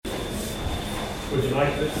What did you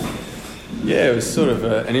make of it? Yeah, it was sort of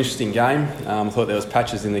an interesting game. I thought there was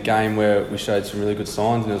patches in the game where we showed some really good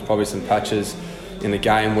signs, and there was probably some patches in the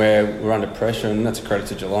game where we were under pressure, and that's a credit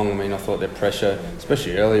to Geelong. I mean, I thought their pressure,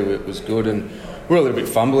 especially early, was good, and we were a little bit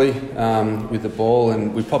fumbly with the ball,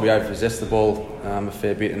 and we probably over-possessed the ball a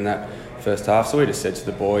fair bit in that first half. So we just said to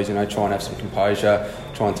the boys, try and have some composure,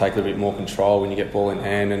 try and take a little bit more control when you get ball in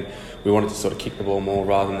hand, and we wanted to sort of kick the ball more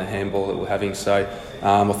rather than the handball that we're having. So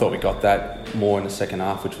I thought we got that more in the second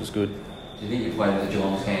half, which was good. Do you think you played with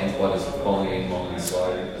Geelong's hands by just bowling in long and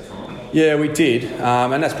slow at the time? Yeah, we did,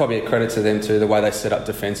 and that's probably a credit to them too, the way they set up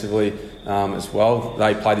defensively as well.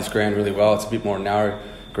 They play this ground really well. It's a bit more narrow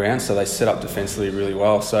ground, so they set up defensively really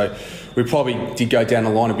well. So we probably did go down the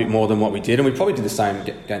line a bit more than what we did, and we probably did the same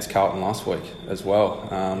against Carlton last week as well.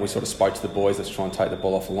 We sort of spoke to the boys, let's try and take the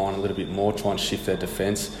ball off the line a little bit more, try and shift their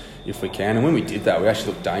defence if we can. And when we did that, we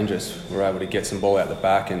actually looked dangerous. We were able to get some ball out the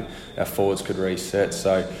back, and our forwards could reset.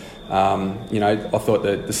 So I thought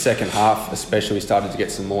that the second half especially, we started to get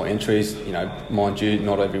some more entries. Mind you,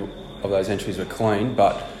 not every of those entries were clean,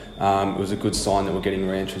 but it was a good sign that we're getting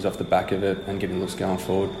re-entries off the back of it and getting looks going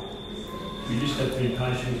forward. You just have to be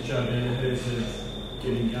patient with Joe Danaher for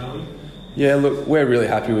getting going. Yeah, look, we're really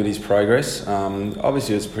happy with his progress.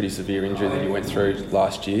 Obviously, it was a pretty severe injury that he went through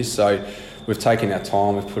last year, so we've taken our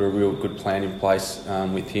time. We've put a real good plan in place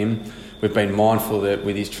with him. We've been mindful that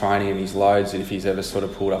with his training and his loads, that if he's ever sort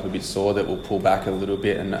of pulled up a bit sore, that we'll pull back a little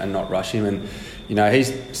bit and not rush him. And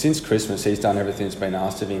he's since Christmas, he's done everything that's been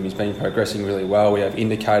asked of him. He's been progressing really well. We have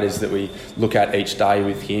indicators that we look at each day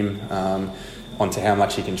with him onto how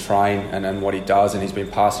much he can train and what he does, and he's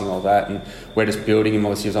been passing all that. And we're just building him.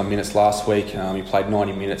 Obviously, he was on minutes last week. He played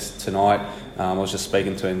 90 minutes tonight. I was just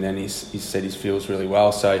speaking to him then. He said he feels really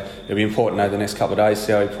well. So it'll be important over the next couple of days to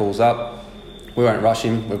see how he pulls up. We won't rush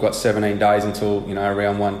him. We've got 17 days until a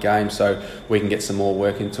round one game, so we can get some more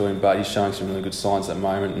work into him. But he's showing some really good signs at the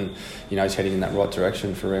moment, and he's heading in that right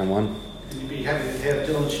direction for round one. Would you be happy to have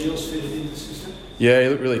Dylan Shields fitted into the system? Yeah, he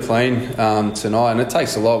looked really clean tonight, and it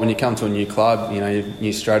takes a lot when you come to a new club.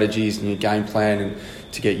 New strategies, new game plan, and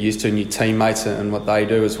to get used to new teammates and what they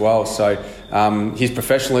do as well. So his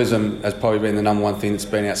professionalism has probably been the number one thing that's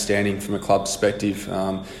been outstanding from a club perspective.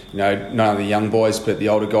 Not only the young boys but the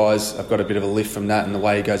older guys have got a bit of a lift from that and the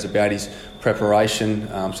way he goes about his preparation.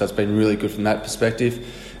 So it's been really good from that perspective.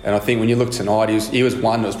 And I think when you look tonight, he was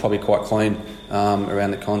one that was probably quite clean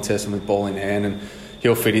around the contest and with ball in hand, and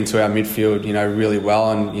he'll fit into our midfield, really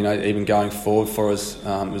well, and even going forward for us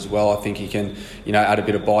as well. I think he can, add a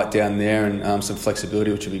bit of bite down there and some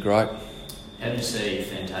flexibility, which would be great. How did you see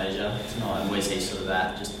Fantasia tonight, and where's he sort of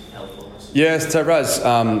at, just helpful? Yeah, so Raz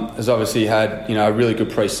has obviously had a really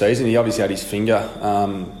good pre-season. He obviously had his finger,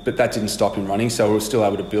 but that didn't stop him running, so we were still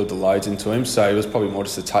able to build the loads into him. So it was probably more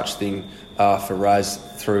just a touch thing for Raz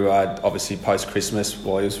through obviously post-Christmas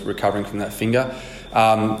while he was recovering from that finger.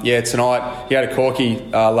 Tonight he had a corky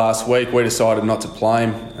last week. We decided not to play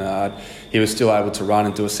him. He was still able to run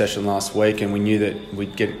and do a session last week, and we knew that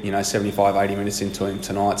we'd get 75, 80 minutes into him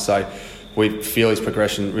tonight. So we feel his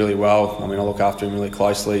progression really well. I mean, I look after him really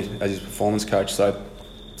closely as his performance coach, so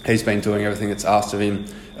he's been doing everything that's asked of him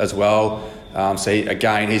as well. He's got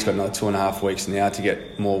another 2.5 weeks now to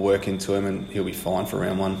get more work into him, and he'll be fine for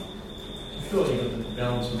round one. I feel like you've got the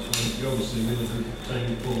balance between, you're obviously really good team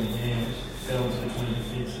with ball in hand, balance between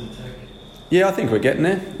defence and attack. Yeah, I think we're getting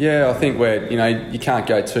there. Yeah, I think you can't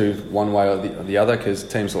go too one way or the other, because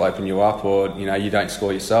teams will open you up, or you don't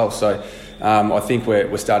score yourself. So I think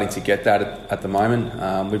we're starting to get that at the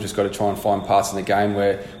moment. We've just got to try and find parts in the game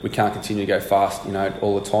where we can't continue to go fast,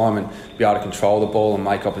 all the time, and be able to control the ball and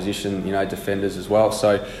make opposition, defenders as well.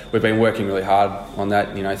 So we've been working really hard on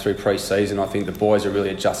that, through pre-season. I think the boys are really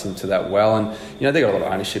adjusting to that well, and they've got a lot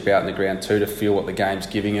of ownership out in the ground too, to feel what the game's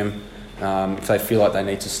giving them. If they feel like they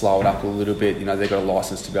need to slow it up a little bit, they've got a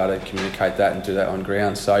licence to be able to communicate that and do that on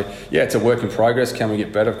ground. So yeah, it's a work in progress. Can we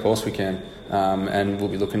get better? Of course we can. And we'll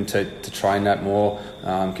be looking to train that more,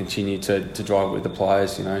 continue to drive it with the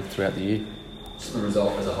players, throughout the year. Just the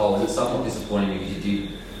result as a whole, is it somewhat disappointing because you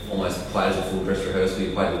did almost play as a full dress rehearsal,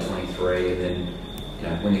 you played with 23, and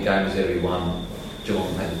then, when the game was there to be won,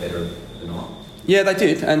 Geelong made the better of the night? Yeah, they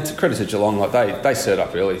did, and to credit to Geelong, they set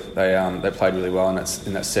up early. They played really well in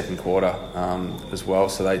that second quarter as well.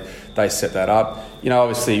 So they set that up.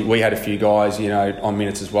 obviously we had a few guys, on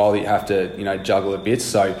minutes as well that you have to, juggle a bit.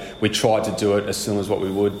 So we tried to do it as similar as what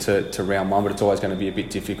we would to round one, but it's always going to be a bit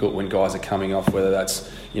difficult when guys are coming off, whether that's,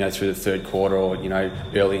 through the third quarter or,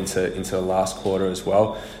 early into the last quarter as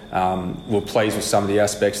well. We're pleased with some of the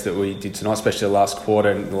aspects that we did tonight, especially the last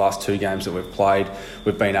quarter and the last two games that we've played.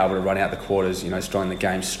 We've been able to run out the quarters, starting the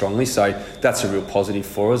game strongly. So that's a real positive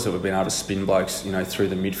for us, that we've been able to spin blokes, through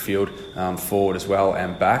the midfield, forward as well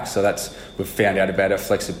and back. So we've found out about our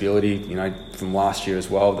flexibility, from last year as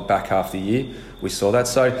well, the back half of the year. We saw that.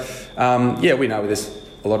 So, we know there's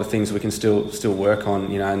a lot of things we can still work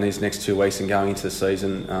on, in these next 2 weeks and going into the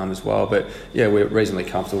season as well. But, we're reasonably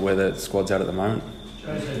comfortable where the squad's at the moment.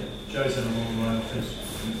 Joe's had a long way of this.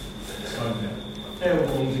 How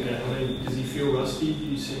long's the game? I mean, does he feel rusty? Do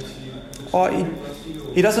you sense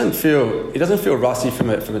he doesn't feel rusty from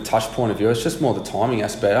a touch point of view. It's just more the timing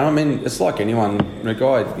aspect. I mean, it's like anyone. When a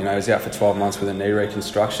guy, is out for 12 months with a knee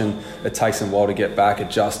reconstruction, it takes him a while to get back,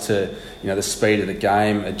 adjust to, the speed of the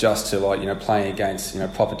game, adjust to playing against,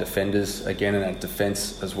 proper defenders again and at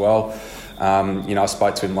defence as well. I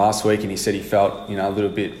spoke to him last week and he said he felt, a little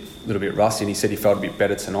bit rusty, and he said he felt a bit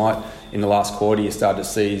better tonight. In the last quarter, you started to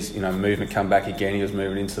see his, movement come back again. He was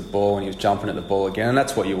moving into the ball and he was jumping at the ball again, and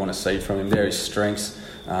that's what you want to see from him. They're his strengths.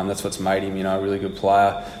 That's what's made him, a really good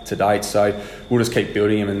player to date. So we'll just keep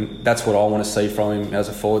building him, and that's what I want to see from him as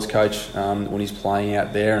a forwards coach when he's playing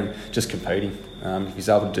out there and just competing. If he's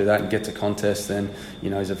able to do that and get to contests, then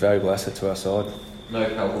he's a valuable asset to our side. No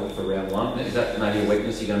Paul for round one. Is that maybe a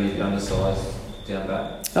weakness? You're going to be undersized down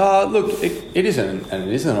back? Look, it isn't, and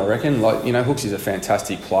it isn't, I reckon. Hooks is a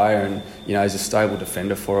fantastic player, and, he's a stable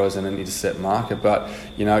defender for us and an intercept marker, but,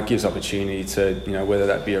 it gives opportunity to, whether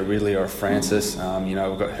that be a Ridley or a Francis. We've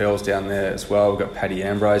got Hurls down there as well. We've got Paddy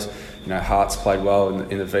Ambrose. Hart's played well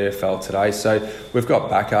in the VFL today. So we've got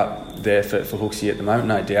backup there for Hooksy at the moment,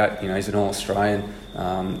 no doubt. He's an All-Australian,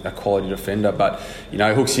 a quality defender, but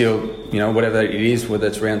Hooksy, whatever it is, whether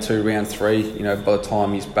it's round 2, round 3, by the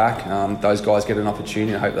time he's back, those guys get an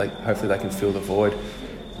opportunity, and hopefully they can fill the void.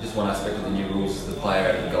 Just one aspect of the new rules is the player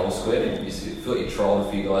out of the goal square. You feel like you trialled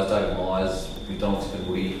a few guys, David Myers, McDonald's, and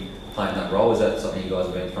Woody playing that role. Is that something you guys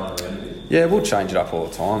have been throwing around a bit? Yeah, we'll change it up all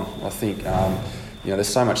the time. I think there's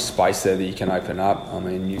so much space there that you can open up. I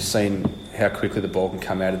mean, you've seen how quickly the ball can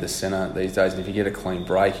come out of the centre these days, and if you get a clean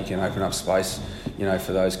break, you can open up space,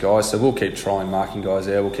 for those guys. So we'll keep trying marking guys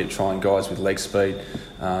there. We'll keep trying guys with leg speed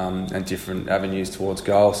and different avenues towards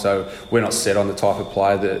goal. So we're not set on the type of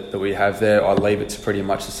player that we have there. I leave it to pretty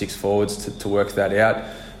much the 6 forwards to work that out.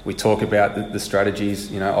 We talk about the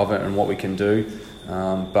strategies, of it and what we can do.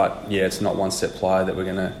 But it's not one set player that we're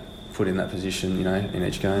going to put in that position, in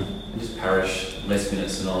each game. And just Parrish, less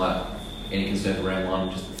minutes tonight. Any concern for round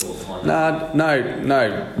one? Just the thoughts behind that?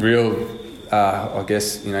 No real,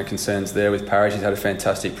 concerns there with Parrish. He's had a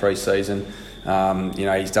fantastic pre-season.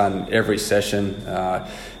 He's done every session.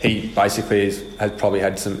 He basically has probably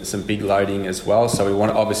had some big loading as well. So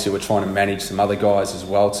we're trying to manage some other guys as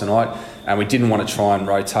well tonight. And we didn't want to try and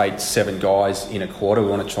rotate 7 guys in a quarter. We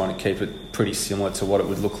want to try and keep it pretty similar to what it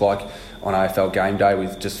would look like on AFL game day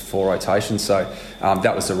with just 4 rotations. So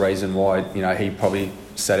that was the reason why, he probably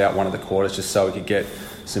sat out one of the quarters just so we could get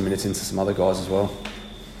some minutes into some other guys as well.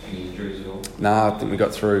 Any injuries at all? No, I think we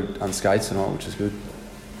got through unscathed tonight, which is good.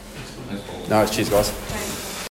 Thanks, Paul. No, cheers, guys.